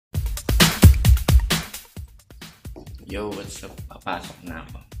Yo, what's up? Papasok na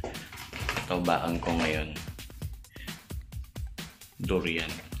ako. Ito baon ko ngayon.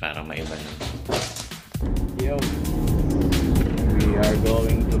 Durian para maiba na. Yo, we are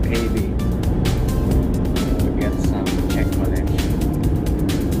going to KB to get some check collection.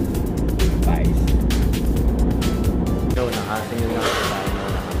 Guys. Yo, nakasingin lang ako tayo na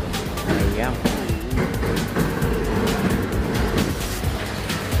ayam.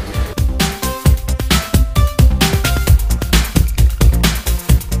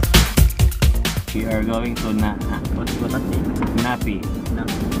 We are going to what's that name? Napi.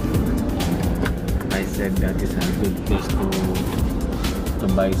 I said that is a good place to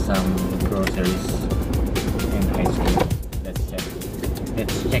buy some groceries and ice cream.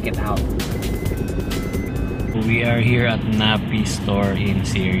 Let's check it out. We are here at Napi store in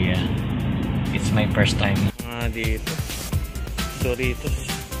Syria. It's my first time. Dito. Doritos,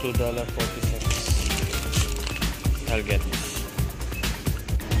 $2.40. I'll get this.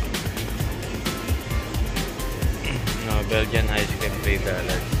 Belgian ice cream, $3. $2.40.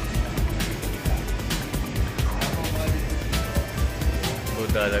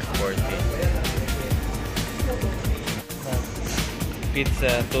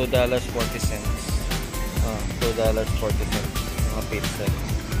 Pizza, $2.40. $2.40 mga pizza.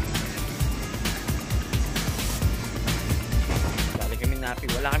 Bali kami Napi.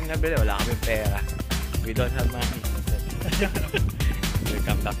 Wala kami nabili. Wala kami pera. We don't have money. We'll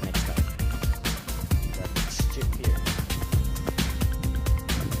come back next time. But it's cheap here.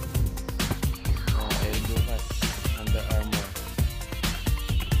 Under Armour.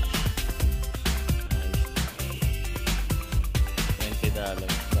 $20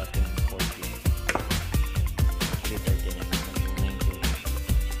 dati ng $40. Liter din yan. $90.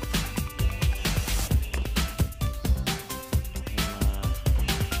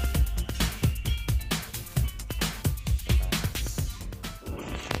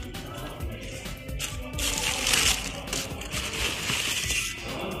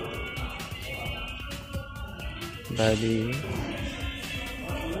 Bali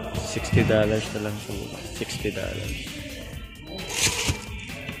 $60 na lang po. $60.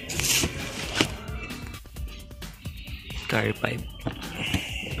 Curry pipe.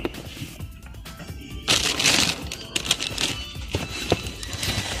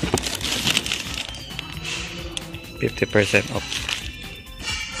 $50% off.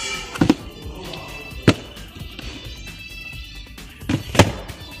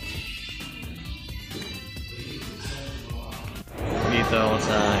 Dito ako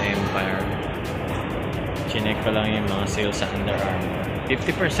sa Empire. Chinek ko lang yung mga sales sa Under Armour.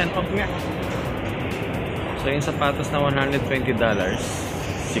 50% off nga. So yung sapatos na $120, $60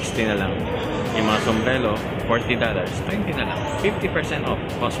 na lang. Yung mga sombrero, $40, $20 na lang. 50% off,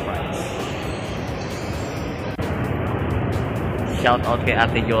 cost price. Shout out kay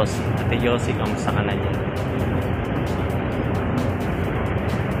Ate Josie. Ate Josie, kamusta ka na niya?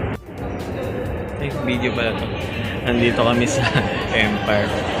 Video pala to. Nandito kami sa Empire.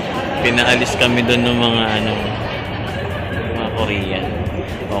 Pinaalis kami doon ng mga mga Korean.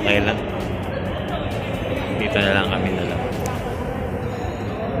 Okay lang. Dito na lang kami na lang.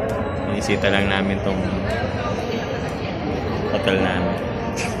 Inisita lang namin tong hotel namin.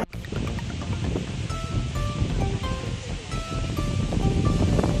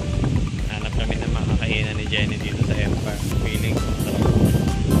 Hanap kami ng makakainan ni Jenny dito sa Empire. Feeling ko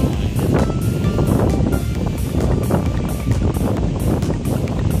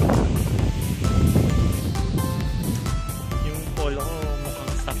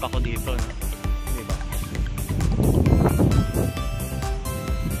ako dito, no? Diba?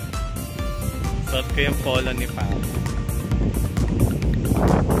 Suot ko yung polo ni Pao.